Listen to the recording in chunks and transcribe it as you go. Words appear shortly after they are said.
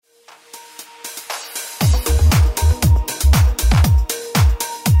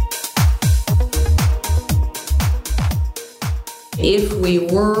If we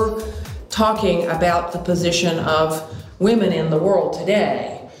were talking about the position of women in the world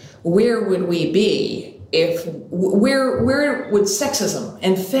today, where would we be? Where would sexism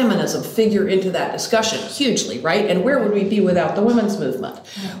and feminism figure into that discussion? Hugely, right? And where would we be without the women's movement?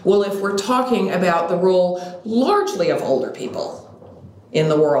 Well, if we're talking about the role largely of older people in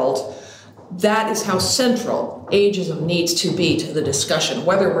the world, that is how central ageism needs to be to the discussion,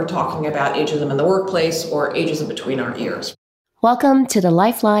 whether we're talking about ageism in the workplace or ageism between our ears. Welcome to the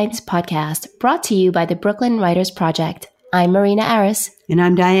Lifelines podcast, brought to you by the Brooklyn Writers Project. I'm Marina Aris. And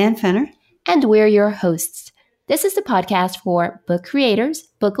I'm Diane Fenner. And we're your hosts. This is the podcast for book creators,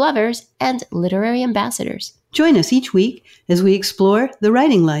 book lovers, and literary ambassadors. Join us each week as we explore the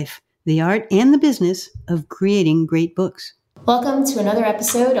writing life, the art, and the business of creating great books. Welcome to another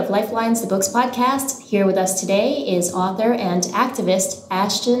episode of Lifelines, the Books podcast. Here with us today is author and activist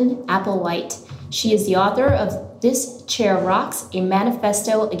Ashton Applewhite. She is the author of This Chair Rocks, a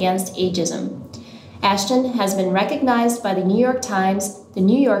Manifesto Against Ageism. Ashton has been recognized by the New York Times, the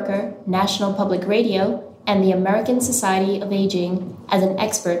New Yorker, National Public Radio, and the American Society of Aging as an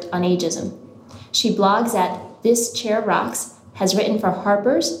expert on ageism. She blogs at This Chair Rocks, has written for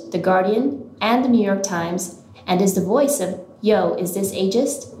Harper's, The Guardian, and the New York Times, and is the voice of Yo, Is This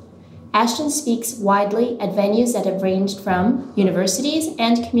Ageist? Ashton speaks widely at venues that have ranged from universities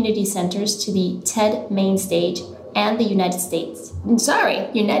and community centers to the TED main stage and the United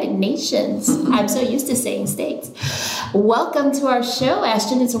Nations. I'm so used to saying states. Welcome to our show,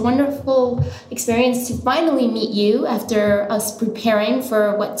 Ashton. It's a wonderful experience to finally meet you after us preparing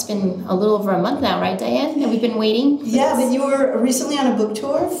for what's been a little over a month now, right, Diane? That we've been waiting. Yeah, but you were recently on a book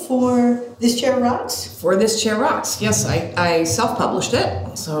tour for This Chair Rocks? For This Chair Rocks, yes. I self-published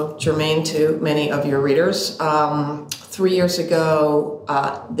it, so germane to many of your readers. 3 years ago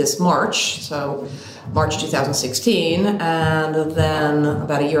this March, so March 2016, and then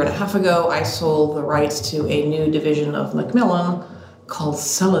about a year and a half ago, I sold the rights to a new division of Macmillan called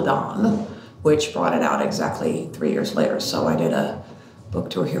Celadon, which brought it out exactly 3 years later. So I did a book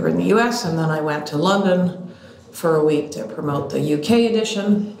tour here in the US, and then I went to London for a week to promote the UK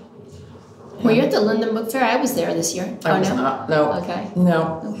edition. Were you at the London Book Fair? I was there this year. I was not. No. Okay.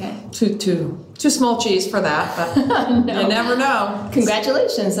 No. Okay. Too small cheese for that, but no. You never know.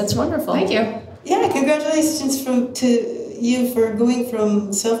 Congratulations. That's wonderful. Thank you. Yeah, congratulations to you for going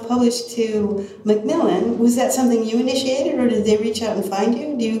from self-published to Macmillan. Was that something you initiated, or did they reach out and find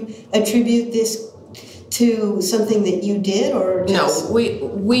you? Do you attribute this to something that you did, or just... No,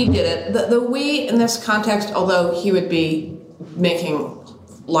 we did it. The we in this context, although he would be making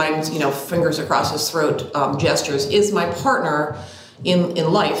lines, fingers across his throat gestures, is my partner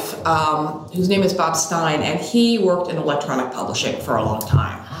in life, whose name is Bob Stein, and he worked in electronic publishing for a long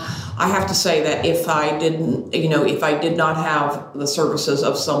time. I have to say that if I did not have the services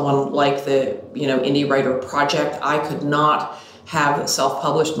of someone like the, Indie Writer Project, I could not have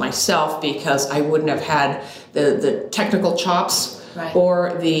self-published myself, because I wouldn't have had the technical chops, right,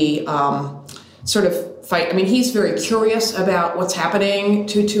 or the sort of fight. I mean, he's very curious about what's happening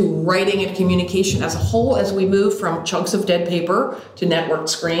to writing and communication as a whole as we move from chunks of dead paper to networked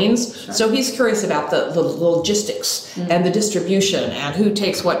screens. Sure. So he's curious about the logistics and the distribution and who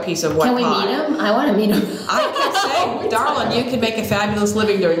takes what piece of what Can we pie. meet him? I want to meet him. I can say, darling, you could make a fabulous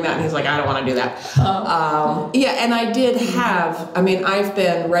living doing that. And he's like, I don't want to do that. And I did I've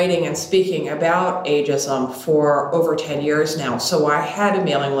been writing and speaking about ageism for over 10 years now. So I had a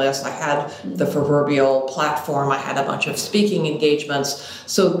mailing list. I had the proverbial platform. I had a bunch of speaking engagements.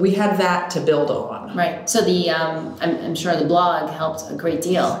 So we had that to build on. Right. So the I'm sure the blog helped a great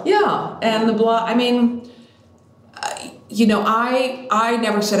deal. Yeah. And the blog, I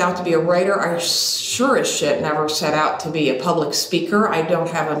never set out to be a writer. I sure as shit never set out to be a public speaker. I don't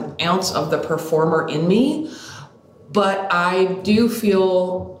have an ounce of the performer in me. But I do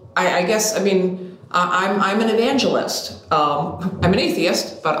feel, I'm an evangelist. I'm an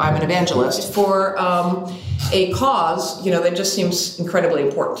atheist, but I'm an evangelist for a cause, that just seems incredibly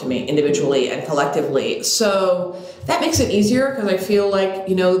important to me, individually and collectively. So that makes it easier, because I feel like,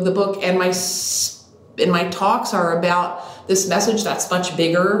 the book and my talks are about this message that's much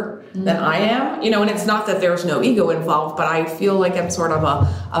bigger than I am, and it's not that there's no ego involved, but I feel like I'm sort of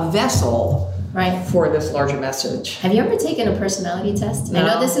a vessel, right, for this larger message. Have you ever taken a personality test? No. I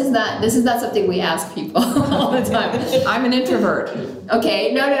know this is not something we ask people all the time. I'm an introvert.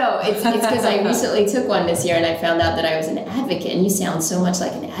 Okay, no, it's because I recently took one this year, and I found out that I was an advocate, and you sound so much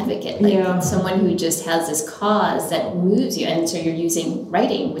like an advocate, like someone who just has this cause that moves you, and so you're using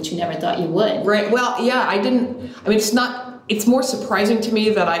writing, which you never thought you would. Right. Well, yeah, it's more surprising to me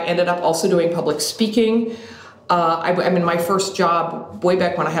that I ended up also doing public speaking. I mean, my first job, way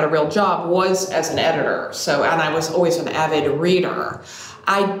back when I had a real job, was as an editor. So, and I was always an avid reader.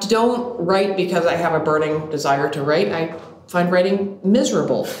 I don't write because I have a burning desire to write. I find writing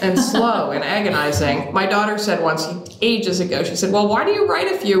miserable and slow and agonizing. My daughter said once, ages ago, she said, well, why do you write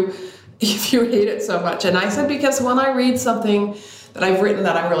if you hate it so much? And I said, because when I read something that I've written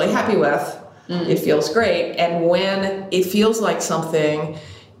that I'm really happy with, it feels great. And when it feels like something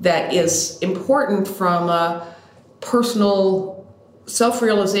that is important from a personal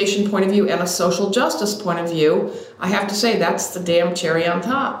self-realization point of view and a social justice point of view, I have to say that's the damn cherry on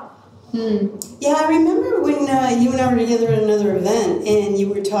top. Yeah, I remember when you and I were together at another event and you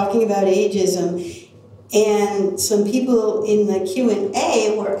were talking about ageism, and some people in the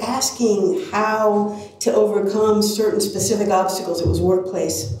Q&A were asking how to overcome certain specific obstacles. It was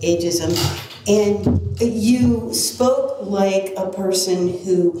workplace ageism. And you spoke like a person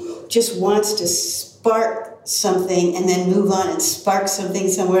who just wants to spark something and then move on and spark something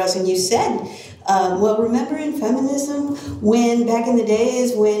somewhere else. And you said, well, remember in feminism when back in the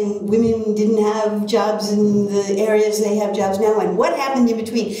days when women didn't have jobs in the areas they have jobs now, and what happened in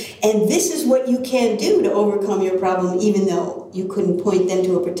between? And this is what you can do to overcome your problem, even though you couldn't point them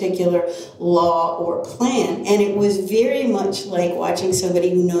to a particular law or plan. And it was very much like watching somebody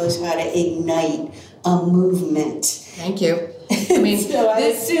who knows how to ignite a movement. Thank you. I mean, so I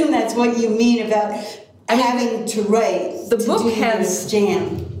assume that's what you mean about having to write. The book has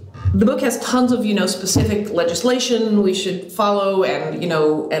jam. The book has tons of, specific legislation we should follow and,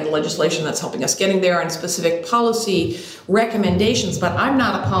 and legislation that's helping us getting there and specific policy recommendations, but I'm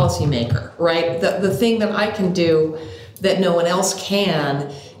not a policymaker, right? The thing that I can do that no one else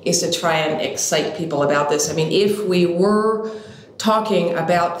can is to try and excite people about this. I mean, if we were talking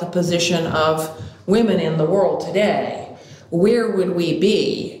about the position of women in the world today, where would we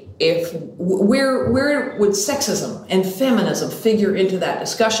be? Where would sexism and feminism figure into that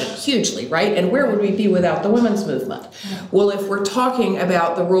discussion? Hugely, right? And where would we be without the women's movement? Well, if we're talking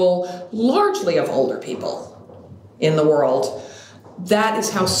about the role largely of older people in the world, that is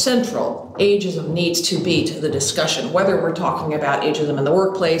how central ageism needs to be to the discussion, whether we're talking about ageism in the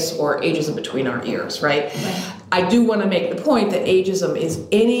workplace or ageism between our ears, right? I do want to make the point that ageism is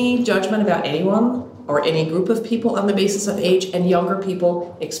any judgment about anyone or any group of people on the basis of age, and younger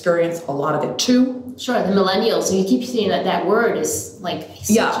people experience a lot of it too. Sure, the millennials. So you keep saying that word is like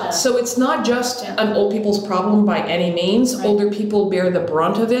so it's not just an old people's problem by any means. Right. Older people bear the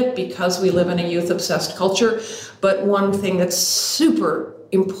brunt of it because we live in a youth-obsessed culture. But one thing that's super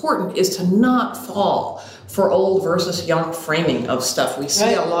important is to not fall for old versus young framing of stuff. We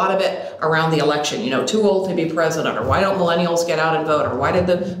see a lot of it around the election, too old to be president, or why don't millennials get out and vote, or why did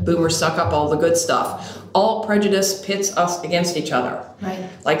the boomers suck up all the good stuff? All prejudice pits us against each other. Right.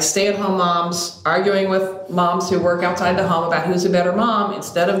 Like stay-at-home moms arguing with moms who work outside the home about who's a better mom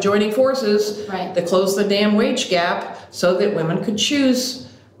instead of joining forces to close the damn wage gap so that women could choose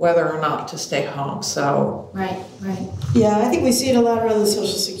whether or not to stay home. So right. Yeah, I think we see it a lot around the Social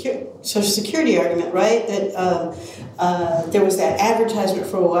Security argument, right? That there was that advertisement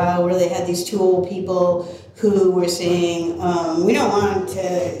for a while where they had these two old people who were saying, we don't want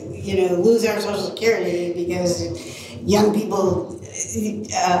to, lose our Social Security because young people.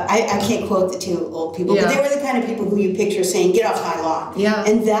 I can't quote the two old people, but they were the kind of people who you picture saying, get off my lawn. Yeah.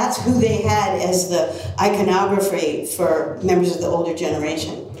 And that's who they had as the iconography for members of the older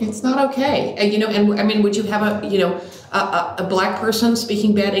generation. It's not okay. And I mean, would you have a black person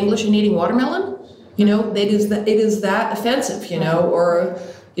speaking bad English and eating watermelon? It is that offensive, or,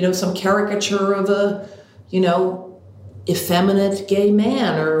 some caricature of a, effeminate gay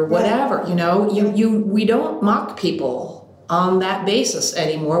man or whatever, we don't mock people on that basis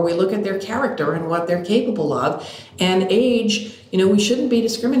anymore. We look at their character and what they're capable of. And age, we shouldn't be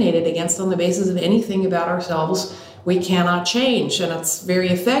discriminated against on the basis of anything about ourselves we cannot change. And it's very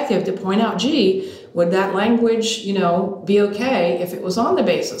effective to point out, gee, would that language, be okay if it was on the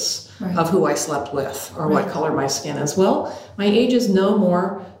basis of who I slept with or what color my skin is? Well, my age is no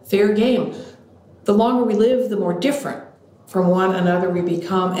more fair game. The longer we live, the more different from one another we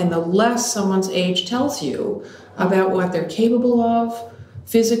become, and the less someone's age tells you about what they're capable of,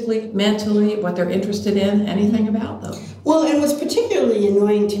 physically, mentally, what they're interested in, anything about them. Well, and what's particularly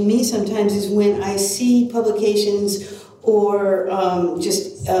annoying to me sometimes is when I see publications or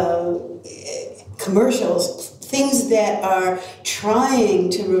commercials, things that are trying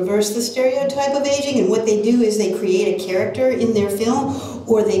to reverse the stereotype of aging, and what they do is they create a character in their film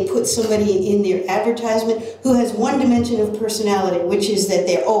or they put somebody in their advertisement who has one dimension of personality, which is that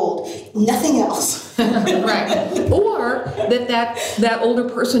they're old, nothing else. Right. Or that older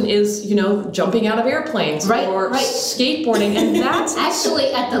person is, jumping out of airplanes or skateboarding, and that's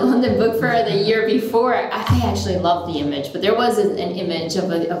actually at the London Book Fair the year before. I actually loved the image, but there was an image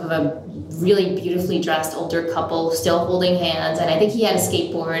of a really beautifully dressed older couple still holding hands, and I think he had a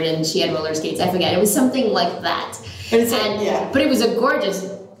skateboard and she had roller skates. I forget. It was something like that. But it was a gorgeous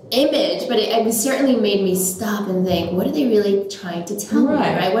image, but it certainly made me stop and think, what are they really trying to tell me,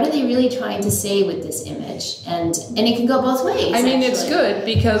 right? What are they really trying to say with this image? And it can go both ways. I mean, it's good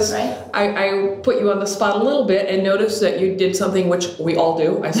because I put you on the spot a little bit and notice that you did something which we all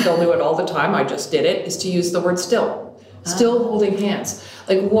do. I still do it all the time. I just did it, is to use the word still. Still holding hands.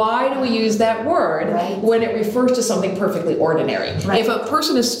 Like, why do we use that word when it refers to something perfectly ordinary? Right. If a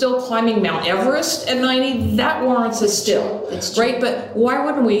person is still climbing Mount Everest at 90, that warrants a still, right? But why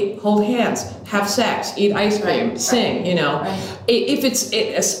wouldn't we hold hands, have sex, eat ice cream, sing, If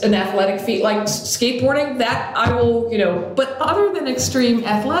it's an athletic feat like skateboarding, that I will, but other than extreme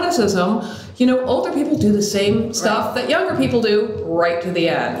athleticism, older people do the same stuff that younger people do right to the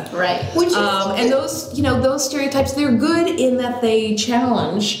end. Right. And those stereotypes, they're good in that they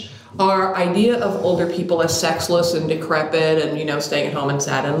challenge our idea of older people as sexless and decrepit and, staying at home and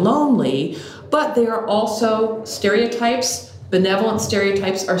sad and lonely. But they are also stereotypes. Benevolent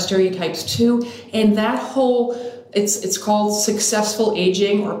stereotypes are stereotypes too. And that whole, it's called successful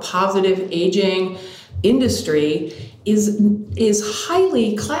aging or positive aging industry is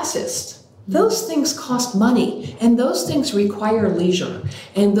highly classist. Those things cost money, and those things require leisure,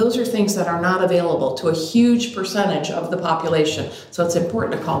 and those are things that are not available to a huge percentage of the population. So it's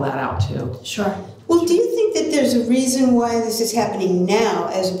important to call that out too. Sure. Well, do you think that there's a reason why this is happening now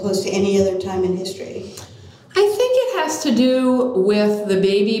as opposed to any other time in history? I think it has to do with the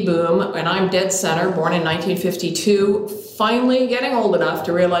baby boom, and I'm dead center, born in 1952, finally getting old enough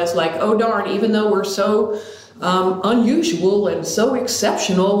to realize, like, oh darn, even though we're so unusual and so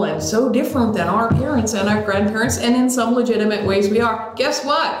exceptional and so different than our parents and our grandparents, and in some legitimate ways we are, guess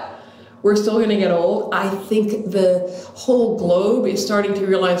what? We're still going to get old. I think the whole globe is starting to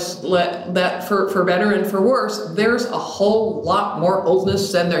realize that for better and for worse, there's a whole lot more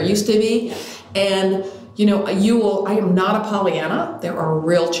oldness than there used to be. And I am not a Pollyanna. There are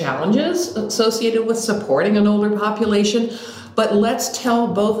real challenges associated with supporting an older population. But let's tell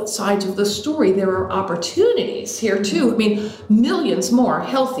both sides of the story. There are opportunities here too. I mean, millions more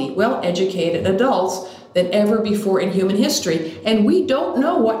healthy, well-educated adults than ever before in human history. And we don't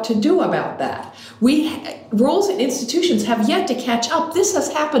know what to do about that. Roles and institutions have yet to catch up. This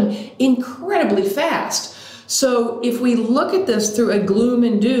has happened incredibly fast. So if we look at this through a gloom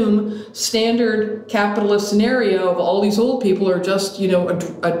and doom standard capitalist scenario of all these old people are just,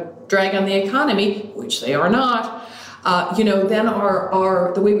 a drag on the economy, which they are not, then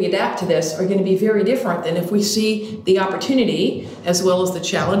our the way we adapt to this are going to be very different than if we see the opportunity as well as the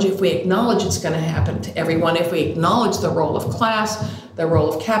challenge, if we acknowledge it's going to happen to everyone, if we acknowledge the role of class, the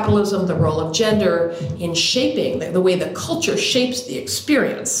role of capitalism, the role of gender in shaping the way the culture shapes the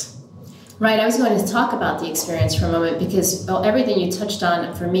experience. Right, I was going to talk about the experience for a moment because everything you touched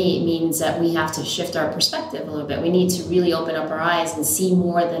on for me means that we have to shift our perspective a little bit. We need to really open up our eyes and see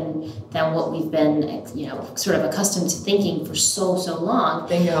more than what we've been, sort of accustomed to thinking for so long.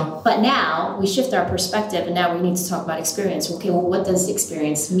 Bingo. But now we shift our perspective, and now we need to talk about experience. Okay, well, what does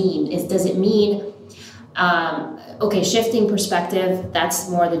experience mean? Does it mean shifting perspective, that's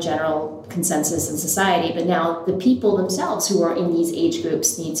more the general consensus in society, but now the people themselves who are in these age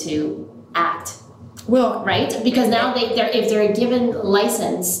groups need to act. Well, right? Because now if they're given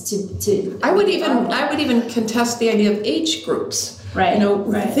license to I would even contest the idea of age groups. Right.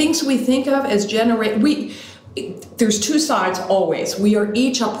 Things we think of as there's two sides always. We are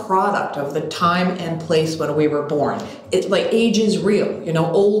each a product of the time and place when we were born. Age is real.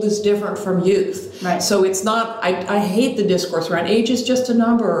 Old is different from youth. Right. So it's not, I hate the discourse around age is just a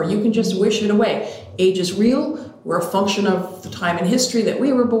number or you can just wish it away. Age is real. We're a function of the time in history that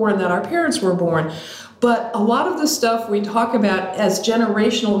we were born, that our parents were born. But a lot of the stuff we talk about as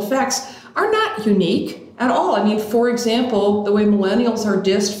generational effects are not unique at all. I mean, for example, the way millennials are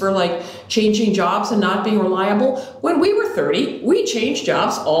dissed for changing jobs and not being reliable. When we were 30, we changed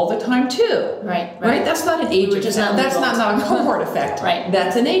jobs all the time too. Right. That's not an age effect. That's not a cohort effect. Right.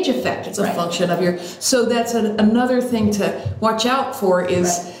 That's an age effect. It's a function of so that's another thing to watch out for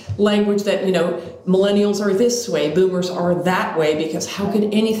is language that, millennials are this way, boomers are that way, because how could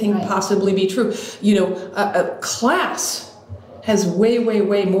anything possibly be true? A class has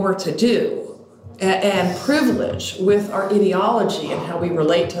way more to do and privilege with our ideology and how we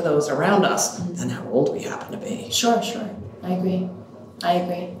relate to those around us than how old we happen to be. Sure. I agree.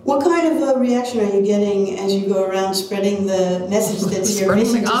 What kind of a reaction are you getting as you go around spreading the message that's your Spreading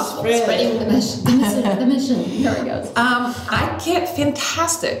mission the to gospel. spread? Spreading the mission. The mission. Here it goes. I get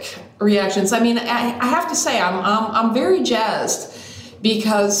fantastic reactions. I mean, I have to say, I'm very jazzed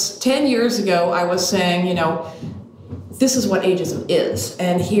because 10 years ago I was saying, you know, this is what ageism is,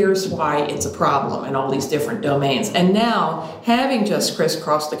 and here's why it's a problem in all these different domains. And now, having just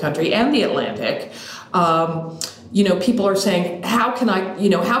crisscrossed the country and the Atlantic, you know, people are saying, how can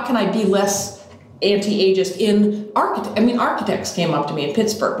I be less anti-ageist in architects came up to me in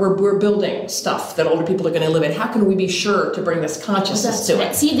Pittsburgh. We're building stuff that older people are going to live in. How can we be sure to bring this consciousness to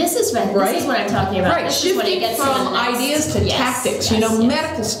it? See, this is what I'm talking about. Right, This is when it shifting gets to from the next- ideas to Yes, tactics. yes, yes.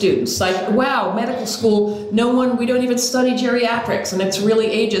 Medical students, like, wow, medical school, we don't even study geriatrics, and it's really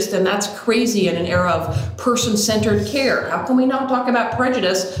ageist, and that's crazy in an era of person-centered care. How can we not talk about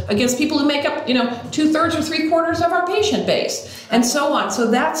prejudice against people who make up, 2/3 or 3/4 of our patient base, and so on. So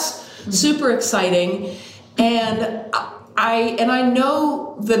that's super exciting, and I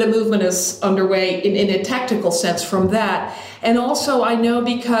know that a movement is underway in a tactical sense from that, and also I know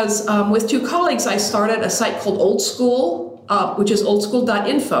because with two colleagues I started a site called Old School, which is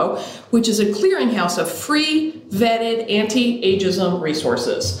oldschool.info, which is a clearinghouse of free, vetted anti-ageism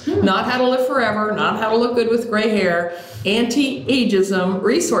resources. Not how to live forever, not how to look good with gray hair, anti-ageism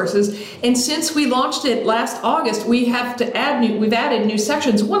resources. And since we launched it last August, we've added new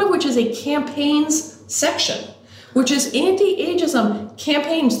sections, one of which is a campaigns section, which is anti-ageism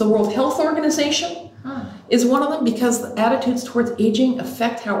campaigns. The World Health Organization is one of them, because the attitudes towards aging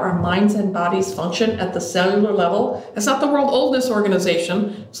affect how our minds and bodies function at the cellular level. It's not the World Oldness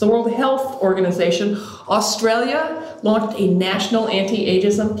Organization, it's the World Health Organization. Australia launched a national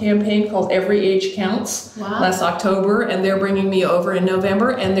anti-ageism campaign called Every Age Counts last October, and they're bringing me over in November,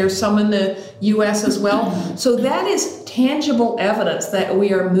 and there's some in the US as well. So that is tangible evidence that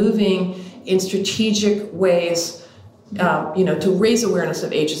we are moving in strategic ways to raise awareness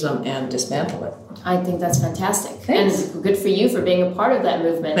of ageism and dismantle it. I think that's fantastic. Thanks. And good for you for being a part of that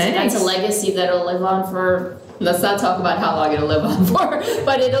movement. Thanks. That's a legacy that'll live on for, let's not talk about how long it'll live on for,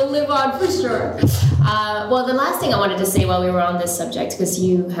 but it'll live on for sure. Well, the last thing I wanted to say while we were on this subject, because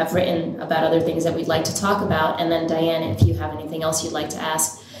you have written about other things that we'd like to talk about, and then Diane, if you have anything else you'd like to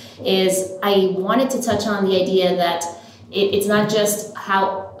ask, is I wanted to touch on the idea that it's not just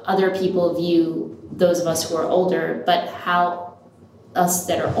how other people view those of us who are older, but how us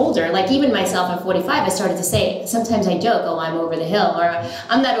that are older, like even myself at 45, I started to say, sometimes I joke, oh, I'm over the hill, or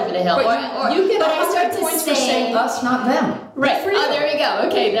I'm not over the hill. But you get but I start 100 to points say, for saying us, not them. Right. For you. Oh, there we go.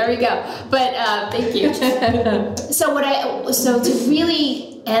 Okay, there we go. But thank you. So to really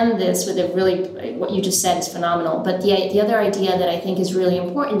end this with what you just said is phenomenal. But the other idea that I think is really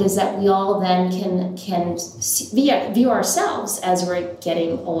important is that we all then can view ourselves as we're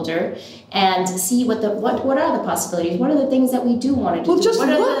getting older and see what are the possibilities. What are the things that we do want to do? Well, just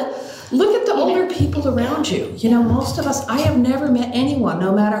look at the older people around you. Most of us, I have never met anyone,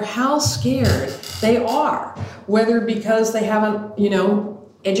 no matter how scared they are, whether because they haven't,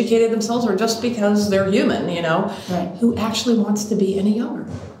 educated themselves or just because they're human, Right. who actually wants to be any younger.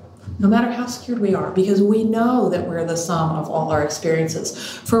 No matter how scared we are, because we know that we're the sum of all our experiences.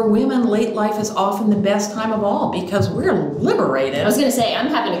 For women, late life is often the best time of all because we're liberated. I was going to say, I'm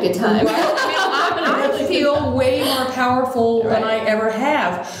having a good time. I feel way more powerful than I ever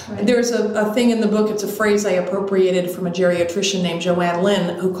have. Right. There's a thing in the book, it's a phrase I appropriated from a geriatrician named Joanne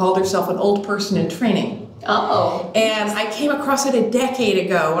Lynn, who called herself an old person in training. Oh. And I came across it a decade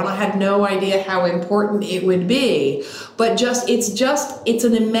ago, and I had no idea how important it would be. But it's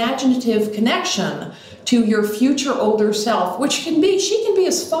an imaginative connection to your future older self, she can be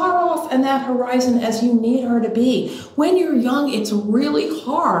as far off in that horizon as you need her to be. When you're young, it's really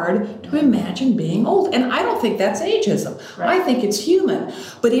hard to imagine being old. And I don't think that's ageism. Right. I think it's human.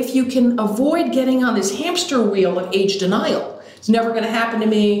 But if you can avoid getting on this hamster wheel of age denial, it's never going to happen to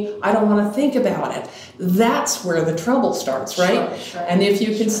me, I don't want to think about it, that's where the trouble starts, right? Sure. And if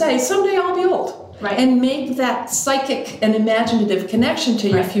you can say, someday I'll be old, right, and make that psychic and imaginative connection to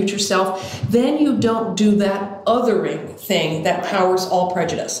your future self, then you don't do that othering thing that powers all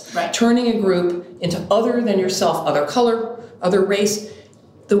prejudice. Right. Turning a group into other than yourself, other color, other race.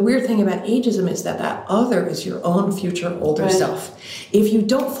 The weird thing about ageism is that other is your own future older self. If you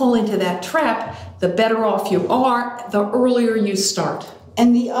don't fall into that trap, the better off you are, the earlier you start.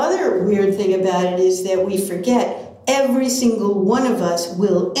 And the other weird thing about it is that we forget every single one of us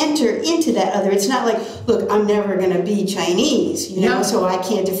will enter into that other. It's not like, look, I'm never going to be Chinese, so I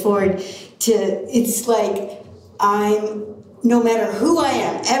can't afford it's like no matter who I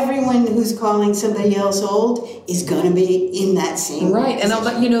am, everyone who's calling somebody else old is going to be in that same right.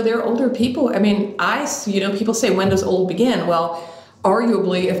 position. And there are older people. I mean, people say, when does old begin? Well,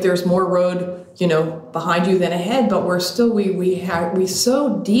 arguably, if there's more road, behind you than ahead, but we so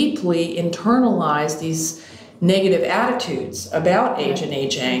deeply internalize these negative attitudes about age and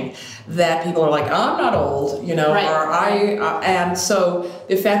aging that people are like, I'm not old, right. And so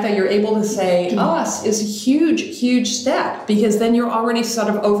the fact that you're able to say us is a huge, huge step, because then you're already sort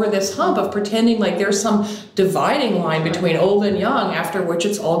of over this hump of pretending like there's some dividing line between old and young, after which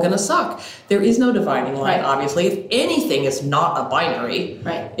it's all going to suck. There is no dividing line, right. Obviously. If anything is not a binary,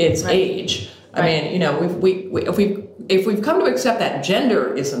 right. It's right. Age. Right. I mean, if we've come to accept that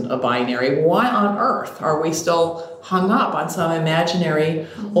gender isn't a binary, why on earth are we still hung up on some imaginary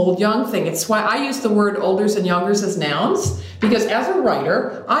old-young thing? It's why I use the word olders and youngers as nouns, because as a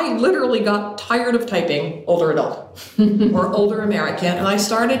writer, I literally got tired of typing older adult or older American, and I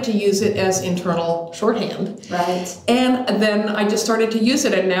started to use it as internal shorthand. Right. And then I just started to use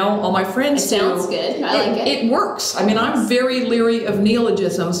it, and now all my friends do. It sounds good. I like it. It works. I mean, I'm very leery of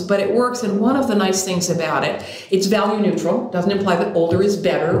neologisms, but it works, and one of the nice things about it, it's value neutral. Doesn't imply that older is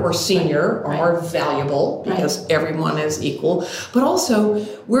better or senior or more valuable, because everyone is equal. But also,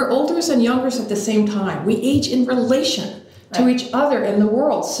 we're olders and youngers at the same time. We age in relation to each other in the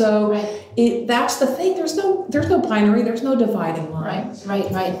world. So that's the thing. There's no binary. There's no dividing line.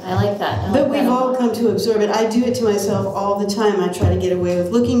 Right. I like that. But we've all come to absorb it. I do it to myself all the time. I try to get away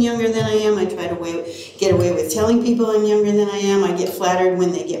with looking younger than I am. I try to get away with telling people I'm younger than I am. I get flattered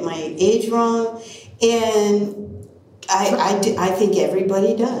when they get my age wrong. And I think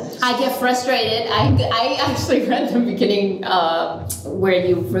everybody does. I get frustrated. I actually read the beginning where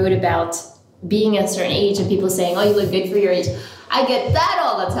you wrote about being a certain age and people saying, "Oh, you look good for your age." I get that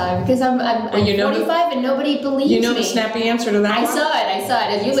all the time because I'm 45 and nobody believes me. You know the snappy answer to that? I saw it.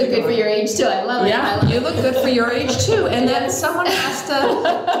 And you look good for your age too. I love it. Yeah, you look good for your age too. And then someone has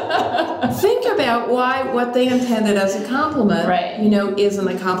to think about why what they intended as a compliment, isn't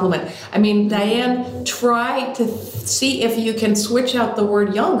a compliment. I mean, Diane, try to see if you can switch out the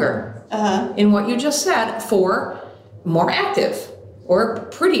word younger in what you just said for more active or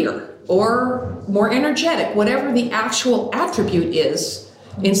prettier or more energetic, whatever the actual attribute is,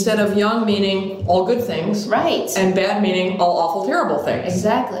 instead of young meaning all good things, and bad meaning all awful, terrible things.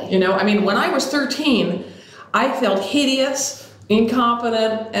 Exactly. I mean, when I was 13, I felt hideous,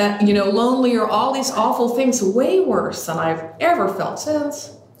 incompetent, lonely, or all these awful things, way worse than I've ever felt since.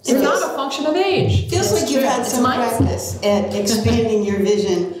 It's not a function of age. Feels like you've had some practice at expanding your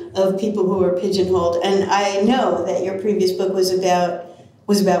vision of people who are pigeonholed. And I know that your previous book was about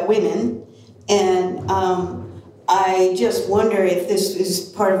women, and I just wonder if this is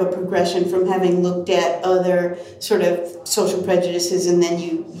part of a progression from having looked at other sort of social prejudices, and then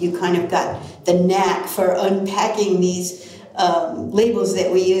you kind of got the knack for unpacking these labels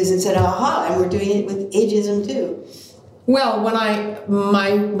that we use and said, aha, and we're doing it with ageism too. Well,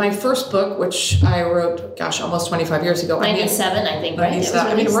 when my first book, which I wrote, almost 25 years ago. 97, I think, right?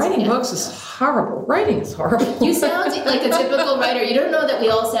 97. I mean, writing books is horrible. Writing is horrible. You sound like a typical writer. You don't know that we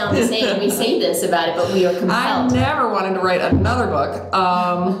all sound the same. We say this about it, but we are compelled. I never wanted to write another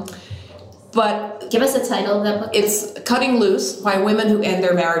book. But give us a title of that book. It's Cutting Loose: Why Women Who End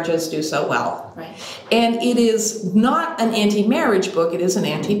Their Marriages Do So Well. Right. And it is not an anti-marriage book. It is an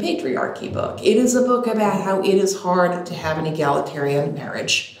anti-patriarchy book. It is a book about how it is hard to have an egalitarian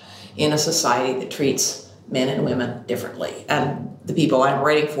marriage in a society that treats men and women differently. And the people I'm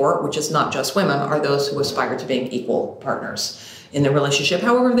writing for, which is not just women, are those who aspire to being equal partners in the relationship,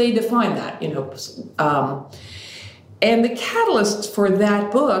 however they define that, And the catalyst for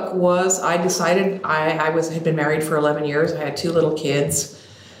that book was I decided I had been married for 11 years. I had 2 little kids,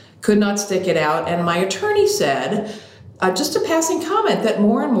 could not stick it out. And my attorney said, just a passing comment, that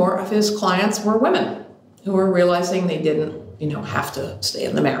more and more of his clients were women who were realizing they didn't, have to stay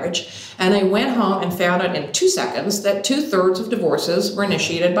in the marriage. And I went home and found out in 2 seconds that 2/3 of divorces were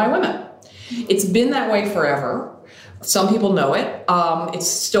initiated by women. It's been that way forever. Some people know it. It's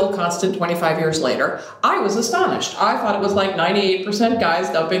still constant 25 years later. I was astonished. I thought it was like 98% guys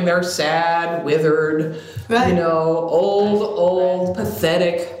dumping their sad, withered, old,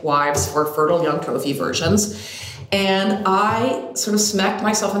 pathetic wives for fertile young trophy versions. And I sort of smacked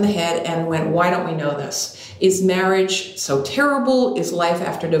myself in the head and went, why don't we know this? Is marriage so terrible? Is life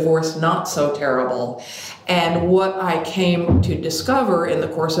after divorce not so terrible? And what I came to discover in the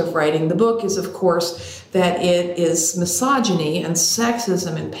course of writing the book is, of course, that it is misogyny and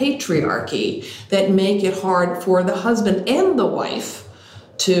sexism and patriarchy that make it hard for the husband and the wife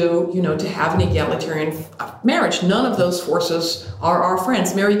to have an egalitarian marriage. None of those forces are our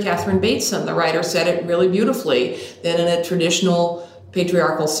friends. Mary Catherine Bateson, the writer, said it really beautifully, that in a traditional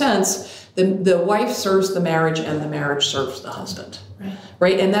patriarchal sense, the wife serves the marriage and the marriage serves the husband.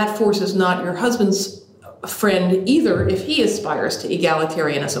 Right? And that force is not your husband's friend either if he aspires to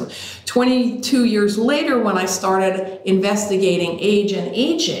egalitarianism. 22 years later, when I started investigating age and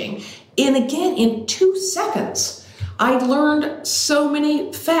aging, and again, in 2 seconds, I learned so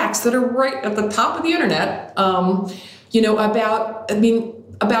many facts that are right at the top of the internet,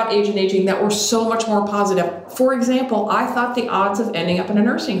 about age and aging that were so much more positive. For example, I thought the odds of ending up in a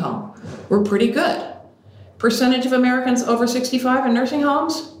nursing home were pretty good. Percentage of Americans over 65 in nursing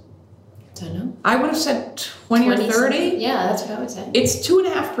homes? Don't know. I would have said 20 or 30. Yeah, that's what I would say. It's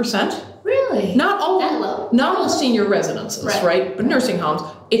 2.5%. Really? Not all, that low? Not all senior residences, right? But nursing homes.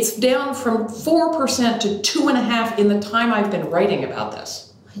 It's down from 4% to 2.5% in the time I've been writing about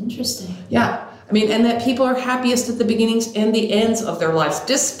this. Interesting. Yeah. I mean, and that people are happiest at the beginnings and the ends of their lives,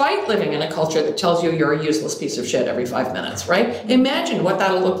 despite living in a culture that tells you you're a useless piece of shit every 5 minutes, right? Imagine what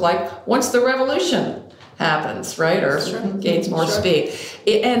that'll look like once the revolution happens, right? Or gains more speed.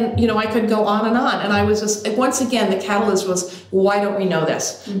 And, I could go on. And I was just, once again, the catalyst was, why don't we know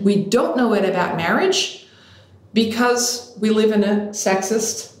this? Mm-hmm. We don't know it about marriage because we live in a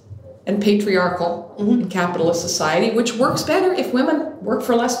sexist and patriarchal and capitalist society, which works better if women work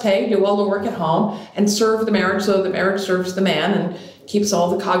for less pay, do all the work at home, and serve the marriage so the marriage serves the man and keeps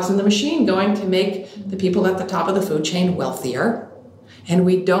all the cogs in the machine going to make the people at the top of the food chain wealthier. And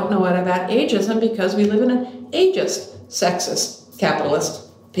we don't know it about ageism because we live in an ageist, sexist, capitalist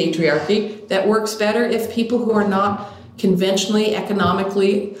patriarchy that works better if people who are not conventionally,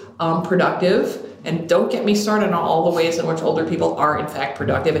 economically productive, and don't get me started on all the ways in which older people are in fact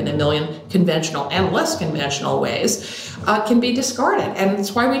productive in a million conventional and less conventional ways, can be discarded. And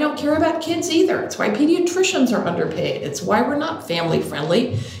it's why we don't care about kids either. It's why pediatricians are underpaid. It's why we're not family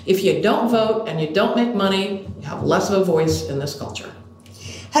friendly. If you don't vote and you don't make money, you have less of a voice in this culture.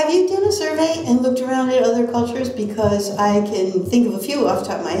 Have you done a survey and looked around at other cultures? Because I can think of a few off the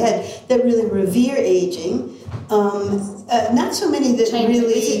top of my head that really revere aging. Not so many that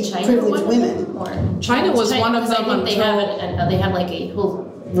really privilege women. China was one of them. I think they have like a whole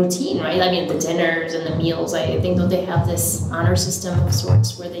routine, right? I mean, the dinners and the meals. I think that they have this honor system of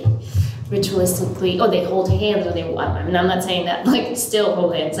sorts where they ritualistically, they hold hands, or I'm not saying that like still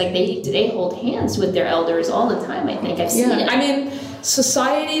hold hands. Like they hold hands with their elders all the time. I think I've seen it. I mean,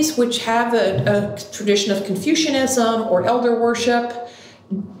 societies which have a tradition of Confucianism or elder worship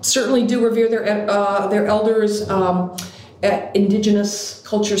certainly do revere their elders. Indigenous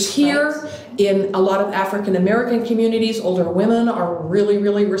cultures here, right. In a lot of African American communities, older women are really,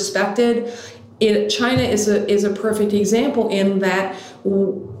 really respected. China is a perfect example in that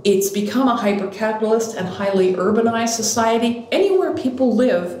it's become a hyper-capitalist and highly urbanized society. Anywhere people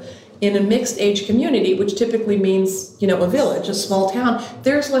live in a mixed age community, which typically means, a village, a small town,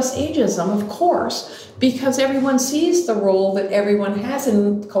 there's less ageism, of course, because everyone sees the role that everyone has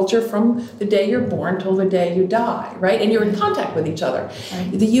in culture from the day you're born till the day you die, right? And you're in contact with each other.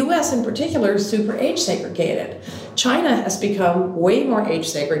 Right. The US in particular is super age segregated. China has become way more age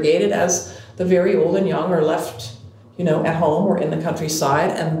segregated as the very old and young are left, at home or in the countryside,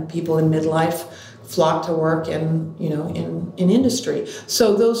 and people in midlife flock to work in industry.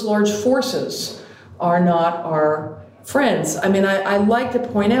 So those large forces are not our friends. I mean, I like to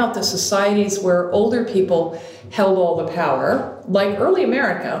point out the societies where older people held all the power, like early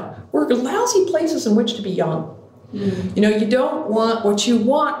America, were lousy places in which to be young. Mm. You don't want, what you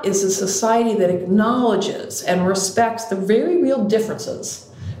want is a society that acknowledges and respects the very real differences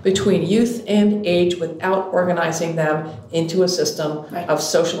between youth and age without organizing them into a system of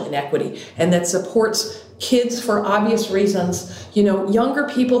social inequity, and that supports kids for obvious reasons. Younger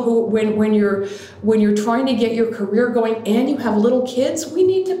people who, when you're trying to get your career going and you have little kids, we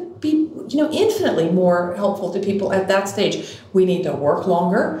need to be, infinitely more helpful to people at that stage. We need to work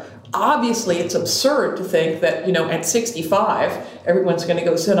longer. Obviously, it's absurd to think that, at 65, everyone's going to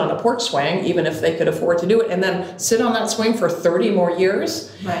go sit on a porch swing, even if they could afford to do it, and then sit on that swing for 30 more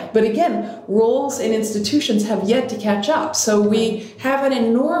years. Right. But again, roles and institutions have yet to catch up. So we have an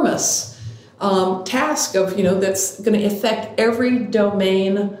enormous task of, that's going to affect every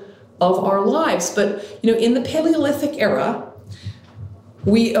domain of our lives. But, in the Paleolithic era,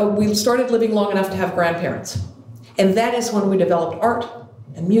 we started living long enough to have grandparents. And that is when we developed art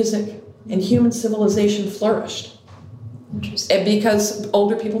and music and human civilization flourished. Interesting. And because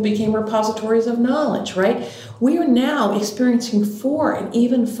older people became repositories of knowledge, right? We are now experiencing 4 and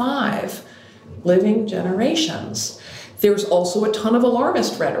even 5 living generations There's also a ton of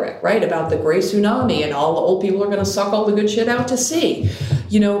alarmist rhetoric, right, about the gray tsunami and all the old people are going to suck all the good shit out to sea.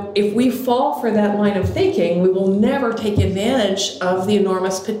 If we fall for that line of thinking, we will never take advantage of the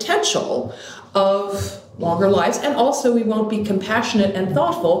enormous potential of longer lives, and also we won't be compassionate and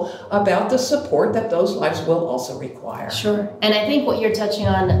thoughtful about the support that those lives will also require. Sure. And I think what you're touching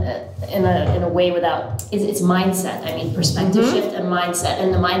on in a way it's mindset. I mean, perspective shift and mindset.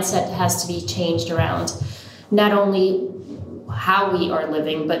 And the mindset has to be changed around not only how we are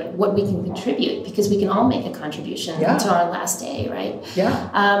living, but what we can contribute, because we can all make a contribution to our last day, right?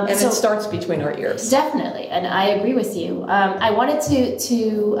 Yeah. And so it starts between our ears. Definitely. And I agree with you. I wanted to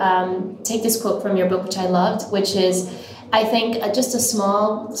take this quote from your book, which I loved, which is, I think, just a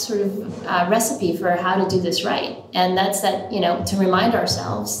small sort of recipe for how to do this right. And that's that, to remind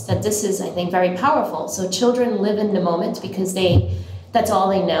ourselves that this is, I think, very powerful. So children live in the moment because that's all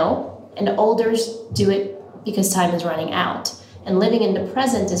they know. And elders do it because time is running out. And living in the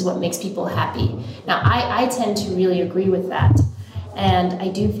present is what makes people happy. Now, I tend to really agree with that. And I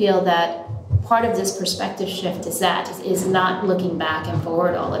do feel that part of this perspective shift is not looking back and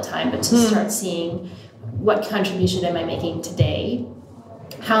forward all the time, but to start seeing what contribution am I making today?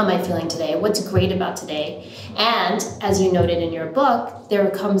 How am I feeling today? What's great about today? And as you noted in your book, there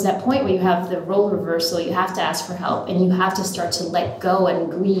comes that point where you have the role reversal. You have to ask for help, and you have to start to let go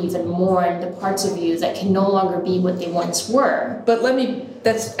and grieve and mourn the parts of you that can no longer be what they once were. But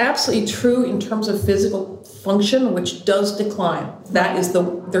that's absolutely true in terms of physical function, which does decline.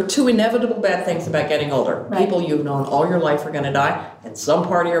 There are two inevitable bad things about getting older. Right. People you've known all your life are going to die, and some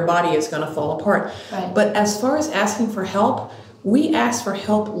part of your body is going to fall apart. Right. But as far as asking for help, we ask for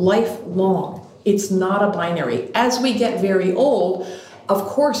help lifelong. It's not a binary. As we get very old, of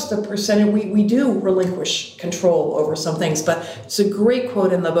course, the percentage, we do relinquish control over some things, but it's a great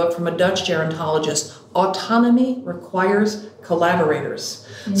quote in the book from a Dutch gerontologist: autonomy requires collaborators.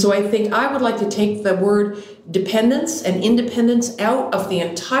 So I think I would like to take the word dependence and independence out of the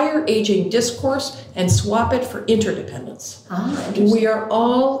entire aging discourse and swap it for interdependence. We are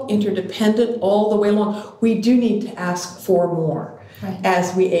all interdependent all the way along. We do need to ask for more. Right.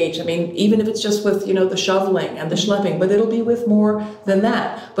 As we age. I mean, even if it's just with, the shoveling and the schlepping, but it'll be with more than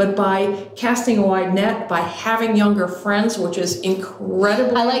that. But by casting a wide net, by having younger friends, which is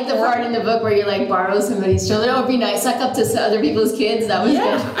incredibly I like the part in the book where you borrow somebody's children. Oh, it'd be nice. Suck up to other people's kids. That was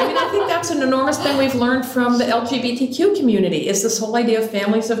good. I think that's an enormous thing we've learned from the LGBTQ community, is this whole idea of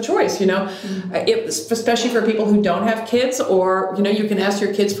families of choice, especially for people who don't have kids, or, you can ask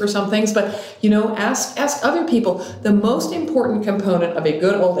your kids for some things, but, ask other people. The most important component of a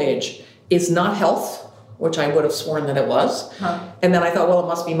good old age is not health, which I would have sworn that it was. And then I thought, well, it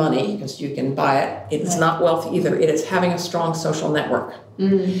must be money because you can buy it. It's not wealth either. It is having a strong social network.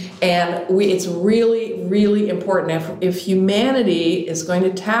 And it's really, really important. If humanity is going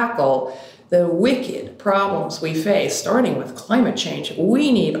to tackle the wicked problems we face, starting with climate change,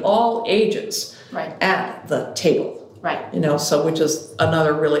 we need all ages at the table. Right. Which is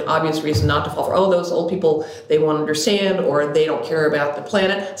another really obvious reason not to fall for, those old people, they won't understand, or they don't care about the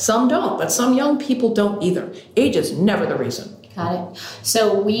planet. Some don't, but some young people don't either. Age is never the reason. Got it.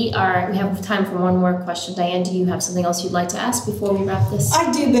 So we have time for one more question. Diane, do you have something else you'd like to ask before we wrap this?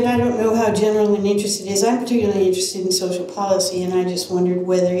 I do, but I don't know how general an interest it is. I'm particularly interested in social policy, and I just wondered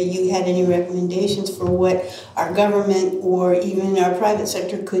whether you had any recommendations for what our government or even our private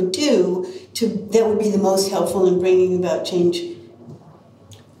sector could do that would be the most helpful in bringing about change.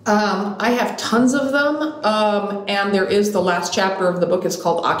 I have tons of them, and there is the last chapter of the book is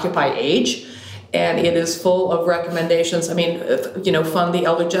called Occupy Age. And it is full of recommendations. I mean, fund the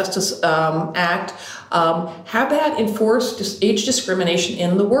Elder Justice Act. How about enforce age discrimination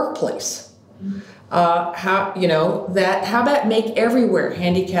in the workplace? How about make everywhere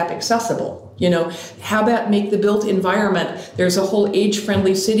handicap accessible? How about make the built environment? There's a whole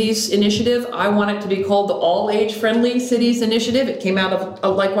age-friendly cities initiative. I want it to be called the All Age-Friendly Cities Initiative. It came out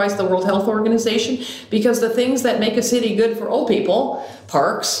of likewise the World Health Organization, because the things that make a city good for old people,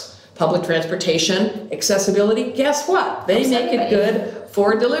 parks, public transportation, accessibility, guess what? They make it good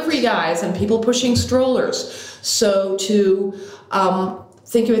for delivery guys and people pushing strollers. So to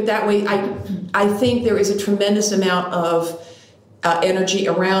think of it that way, I think there is a tremendous amount of energy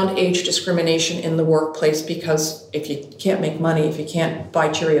around age discrimination in the workplace, because if you can't make money, if you can't buy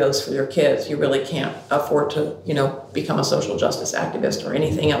Cheerios for your kids, you really can't afford to, become a social justice activist or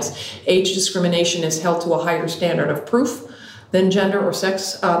anything else. Age discrimination is held to a higher standard of proof than gender or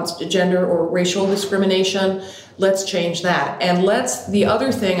sex, gender or racial discrimination. Let's change that. And the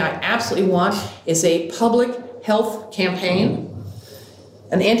other thing I absolutely want is a public health campaign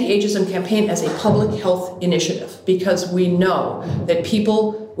an anti-ageism campaign as a public health initiative, because we know that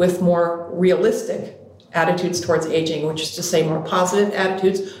people with more realistic attitudes towards aging, which is to say more positive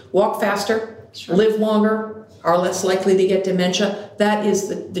attitudes, walk faster, live longer, are less likely to get dementia. That is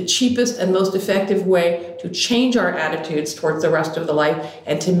the cheapest and most effective way to change our attitudes towards the rest of the life,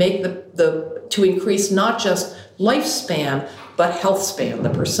 and to make to increase not just lifespan, but health span, the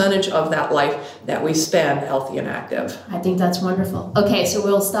percentage of that life that we spend healthy and active. I think that's wonderful. Okay, so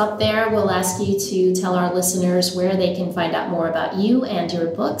we'll stop there. We'll ask you to tell our listeners where they can find out more about you and your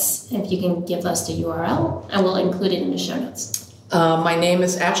books. If you can give us the URL, and we'll include it in the show notes. My name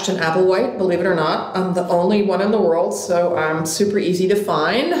is Ashton Applewhite, believe it or not. I'm the only one in the world, so I'm super easy to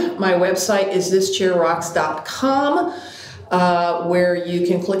find. My website is thischairrocks.com. Where you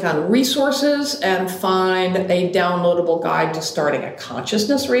can click on resources and find a downloadable guide to starting a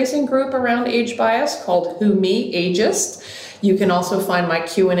consciousness-raising group around age bias called Who Me Ageist. You can also find my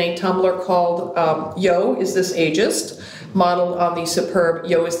Q&A Tumblr called Yo, Is This Ageist? Modeled on the superb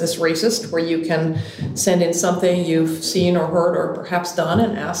Yo, Is This Racist? Where you can send in something you've seen or heard or perhaps done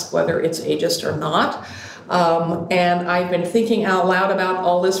and ask whether it's ageist or not. And I've been thinking out loud about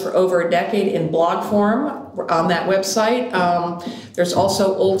all this for over a decade in blog form on that website. There's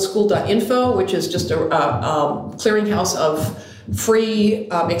also oldschool.info, which is just a clearinghouse of free,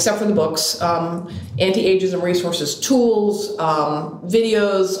 except for the books, anti-ageism resources, tools,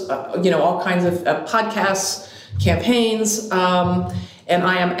 videos, all kinds of podcasts, campaigns. And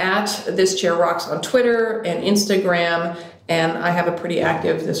I am at This Chair Rocks on Twitter and Instagram. And I have a pretty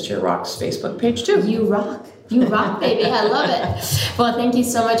active This Chair Rocks Facebook page, too. You rock. You rock, baby. I love it. Well, thank you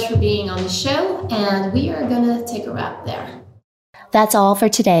so much for being on the show, and we are going to take a wrap there. That's all for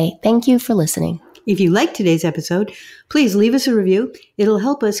today. Thank you for listening. If you liked today's episode, please leave us a review. It'll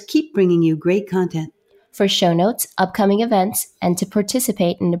help us keep bringing you great content. For show notes, upcoming events, and to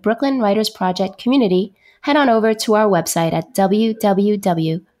participate in the Brooklyn Writers Project community, head on over to our website at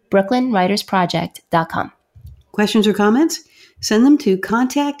www.brooklynwritersproject.com. Questions or comments? Send them to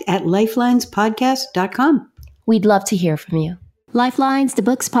contact@lifelinespodcast.com. We'd love to hear from you. Lifelines, the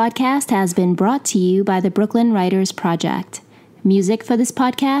Books podcast has been brought to you by the Brooklyn Writers Project. Music for this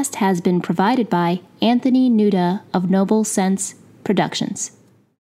podcast has been provided by Anthony Nuda of Noble Sense Productions.